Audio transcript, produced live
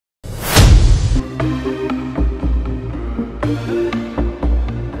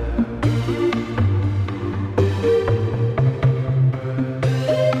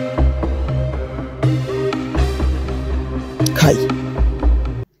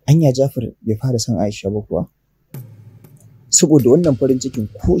anya Jafar bai fara son Aisha ba kuwa? Saboda wannan farin cikin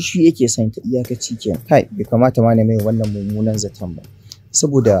ko shi yake son ta iyakaci kenan. Kai, bai kamata ma na mai wannan mummunan zaton ba.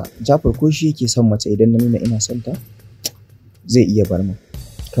 Saboda Jafar ko shi yake son mace idan na nuna ina son ta zai iya bar mu.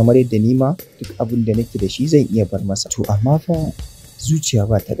 Kamar yadda ni ma duk abin da nake da shi zan iya bar masa. To amma fa zuciya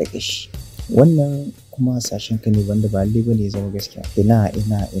ba ta da ƙashi. Wannan kuma hasashen ka ne wanda ba lallai bane ya zama gaskiya. Ina.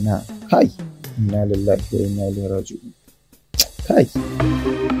 Kai, inna lillahi wa inna ilaihi raji'un. Kai.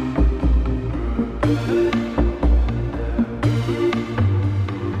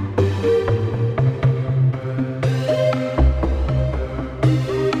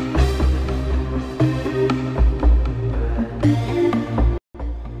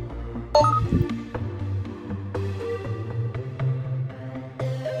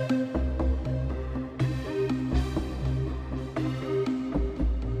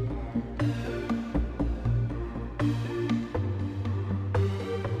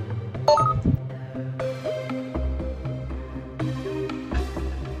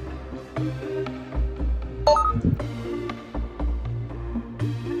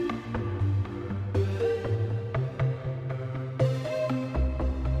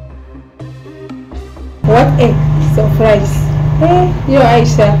 What a surprise! Yau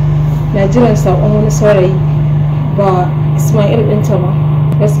Aisha na jiran saƙon wani saurayi ba Ismail ɗinta ba.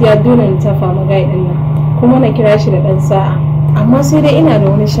 Gaskiya dole na tafa magai ɗin nan kuma na kira shi da ɗan sa'a. Amma sai dai ina da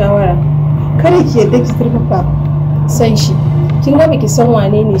wani shawara. Kada ki yarda ki turfafa san shi. Kin ga baki san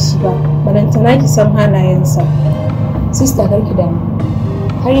wane ne shi ba, balantana ki san halayensa. Sista kar ki damu.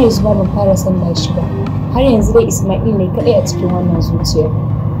 Har yanzu ba ban fara san da shi ba. Har yanzu dai Ismail ne kaɗai a cikin wannan zuciyar.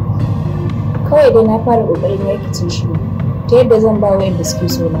 Kawai dai na fara ƙoƙarin yakice shi ta yadda zan ba wa'anda suke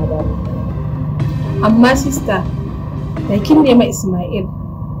so na ba. Amma sista, da kin nema Ismail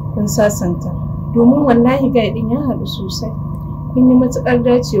kun sasanta domin wallahi ga din ya haɗu sosai. Kun yi matuƙar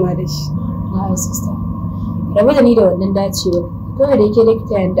dacewa da shi. A'a sista, rabu da ni da wannan dacewa. Kawai da yake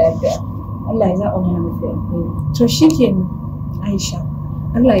likita yanda addu'a. Allah ya zaɓa mana mafi alkhairi. To shikenan Aisha,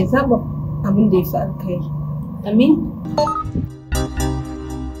 Allah ya zaɓa abin da ya fi alkhairi. Amin.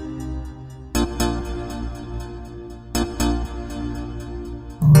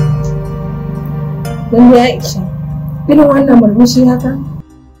 Don ya Aisha, irin wannan murmushi haka?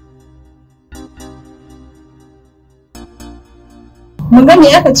 Mun ga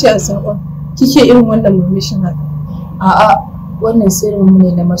me aka ce a saƙon, kike irin wannan murmushin haka? A'a, wannan sirrin mu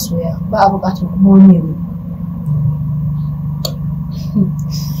ne na masoya, ba a buƙatar kuma wani ne.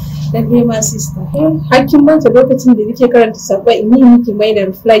 Lalle ma sister, hakkin manta lokacin da nake karanta saƙon in yi miki mai da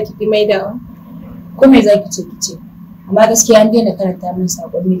reply ki mai da ko me zaki ce kice? Amma gaskiya an daina karanta min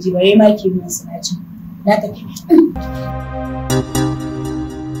saƙon miji bare ma ki min sinaci. Na tafi.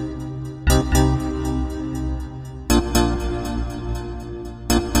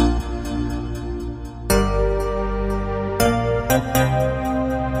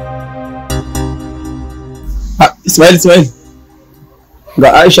 Ismail. Ga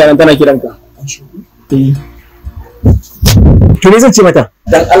Aisha nan tana kiranka. Eh. To me zan ce mata?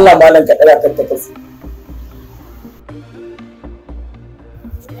 Dan Allah malam ka dara kanta kasi.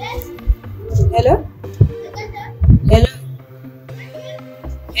 Hello?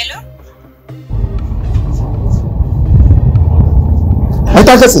 Ai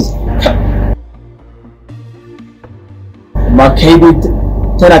ta katse. Ma kai dai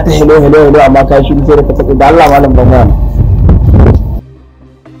tana ta hello amma ka shi sai da ka tafi da Allah malam ban wani.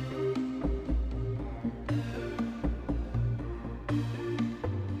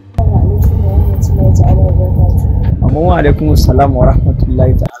 Amma wa alaikum assalam wa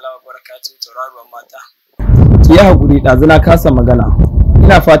rahmatullahi ta'ala wa barakatuhu tauraruwan mata. Ki yi hakuri ɗazu na kasa magana.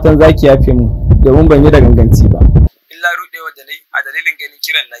 Ina fatan za ki yafe mu domin ban yi da ganganci ba. Illa ruɗewa da nayi a dalilin ganin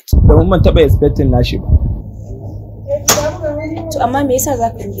kiran naki. Domin ban taɓa expecting nashi ba. To amma me yasa za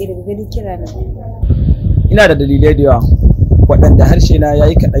ka riƙe daga ganin kira na? Ina da dalilai da yawa waɗanda harshe na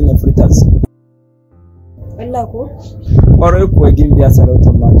yayi kaɗan ya furta su. Allah ko? Ƙwarai kuwa gimbiya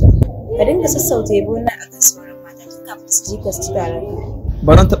sarautar mata. Ka dinga sassauta yabo na akan sauran mata tun kafin su ji ka su tare.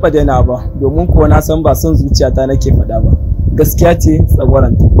 Ba zan taɓa daina ba domin kuwa na san ba son zuciyata nake faɗa ba. Gaskiya ce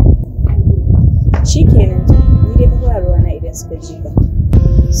tsagwaranta. Shikenan, ni dai ba ruwa na idan suka ji ka.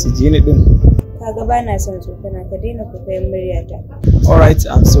 Su ji ni din. Kaga ba na son tsokana, ka daina kokarin muryata. Alright,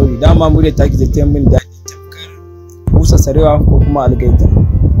 I'm sorry. Dama murya ta ki ta min daɗi tamkar busa sarewa ko kuma algaita.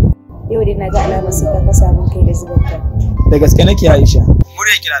 Yau dai na ga alamar sun ka fasa min kai da zubarta. Da gaske nake Aisha.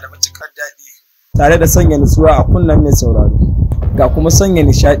 Murya kina da matukar daɗi tare da sanya nutsuwa a kunnen mai sauraro. Ga kuma sanya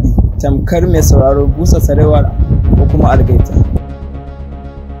nishaɗi tamkar mai sauraro busa sarewa ko kuma algaita.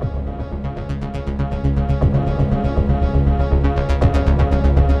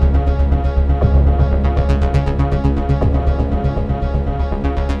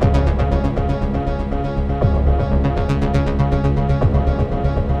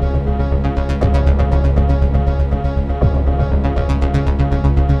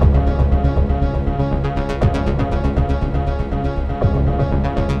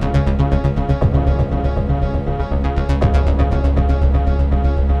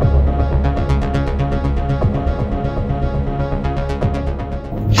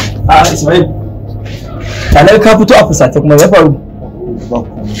 A Ismail. Kanar ka fito a fusata kuma ya faru.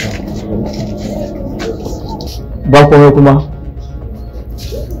 Ba komai kuma.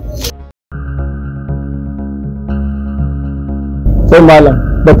 Sai malam,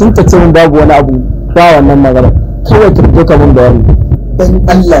 batun ta ce mun babu wani abu ba wannan magana. Kawai ka fito ka mun bayani. Dan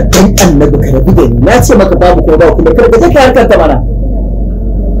Allah dan annabi ka rabu da ni. Na ce maka babu ko ba kuma kar ka je ka harkar ta mana.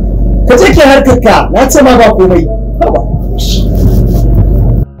 Ka je ka harkar ka. Na ce ma ba komai. Haba.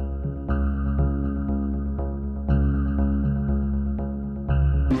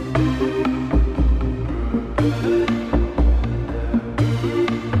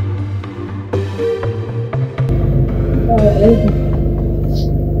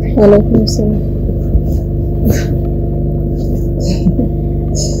 Alaikum salam.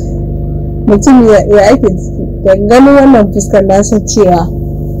 Mutum ya ake ciki da ganin wannan fuskar nasa cewa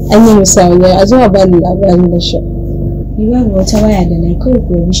an yi misali a zuwa ba ni labarin da shi. Ni babu wata waya da na kawai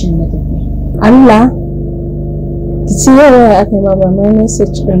provision na tafi. Allah ki ci yau waya aka yi ma ba mai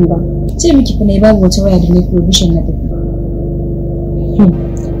message ɗin ba. Ce miki fa ne babu wata waya da na provision na tafi.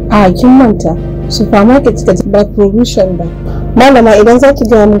 A kin manta supermarket kika ba provision ba. Malama idan za ki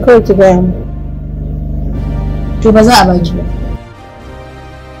gaya min kawai ki gaya min. To ba za a baki ba.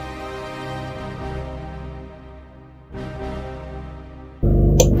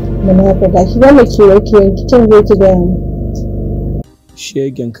 Mana haka ga shi gama kewaye-kewayen kikin zai ki gaya min.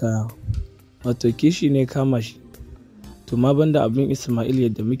 Shegen kaya. Wato kishi ne kama shi. To ma banda abin Ismail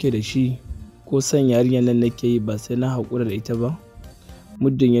yadda muke da shi ko son yarinyar nan nake yi ba sai na haƙura da ita ba.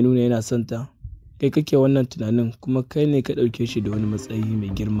 Muddin ya nuna yana son ta. Kai kake wannan tunanin kuma kai ne ka ɗauke shi da wani matsayi mai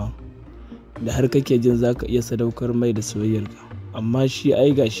girma da har kake jin za ka iya sadaukar mai da soyayyarka, amma shi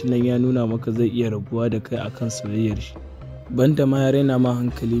ai gashi nan ya nuna maka zai iya rabuwa da kai akan soyayyar shi. Banda ma ya raina ma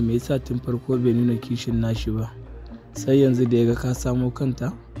hankali, me yasa tun farko bai nuna kishin nashi ba sai yanzu da ya ga ka samo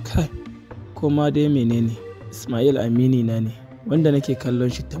kanta? Kai ko ma dai menene, Ismail amini na ne wanda nake kallon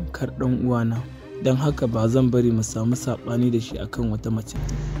shi tamkar ɗan uwana, don haka ba zan bari mu samu saɓani da shi akan wata mace.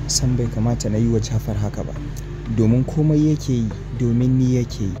 San bai kamata na yi wa Jafar haka ba, domin komai yake yi domin ni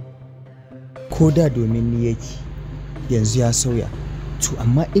yake yi, ko da domin ni yake yanzu ya sauya. To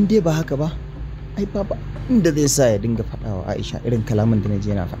amma in dai ba haka ba, ai baba inda zai sa ya dinga faɗawa Aisha irin kalaman da na je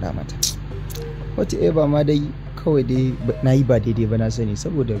yana faɗa mata. Wata ba ma dai kawai dai na yi ba daidai ba na sani,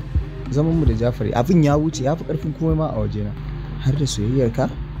 saboda zaman mu da Jafar abin ya wuce, ya fi ƙarfin komai ma a wajena, har da soyayyar ka.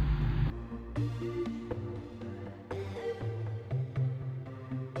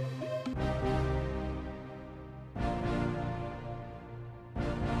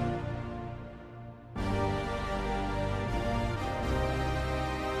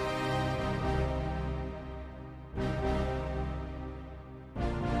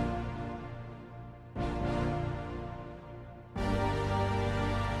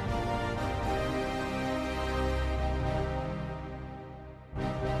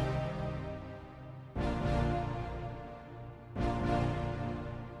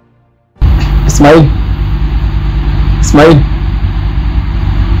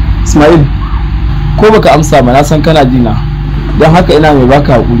 Ismail, ko baka amsa ba na san kana jina, don haka ina mai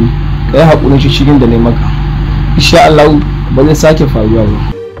baka haƙuri, ka yi haƙurin shishigin da na maka. Insha Allah ba zai sake faruwa ba.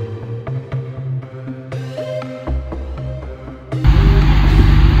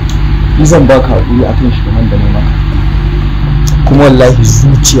 Zan baka haƙuri akan shigaman da na maka. Kuma wallahi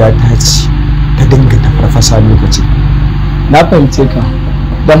zuciya ta ce ta dinga ta farfasa lokaci. Na fahimce ka,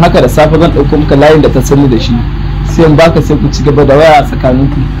 don haka da safe zan ɗauko maka layin da ta sani da shi, sai in baka sai ku ci gaba da waya a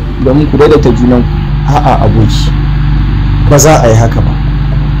tsakaninku domin ku daidaita junanku. A'a aboki, ba za a yi haka ba.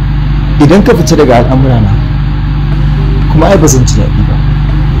 Idan ka fita daga al'amurana kuma ai ba zan ji daɗi ba.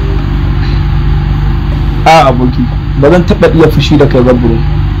 A'a aboki, ba zan taɓa iya fushi da kai ba bro.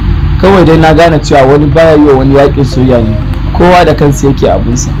 Kawai dai na gane cewa wani baya yi wa wani yaƙin soyayya ne, kowa da kansa yake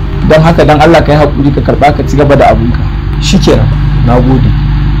abunsa. Don haka don Allah ka yi haƙuri ka karɓa ka ci gaba da abunka. Shikenan, na gode.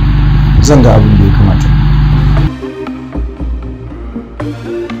 Zan ga abin da ya kamata.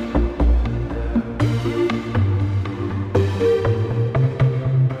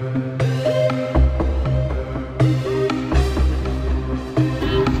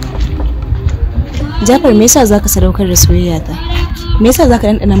 Jafar, me yasa zaka sadaukar da soyayyata? Me yasa zaka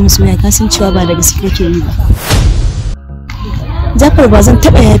dandana min soyayya ka san cewa ba da gaske kake yi ba? Jafar, ba zan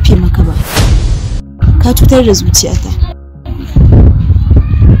taba yafe maka ba. Ka cutar da zuciyata.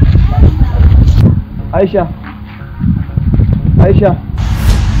 Aisha. Aisha.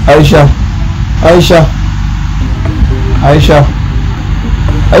 Aisha. Aisha. Aisha.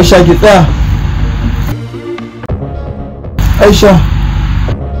 Aisha ki tsaya. Aisha.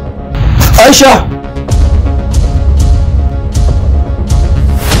 Aisha.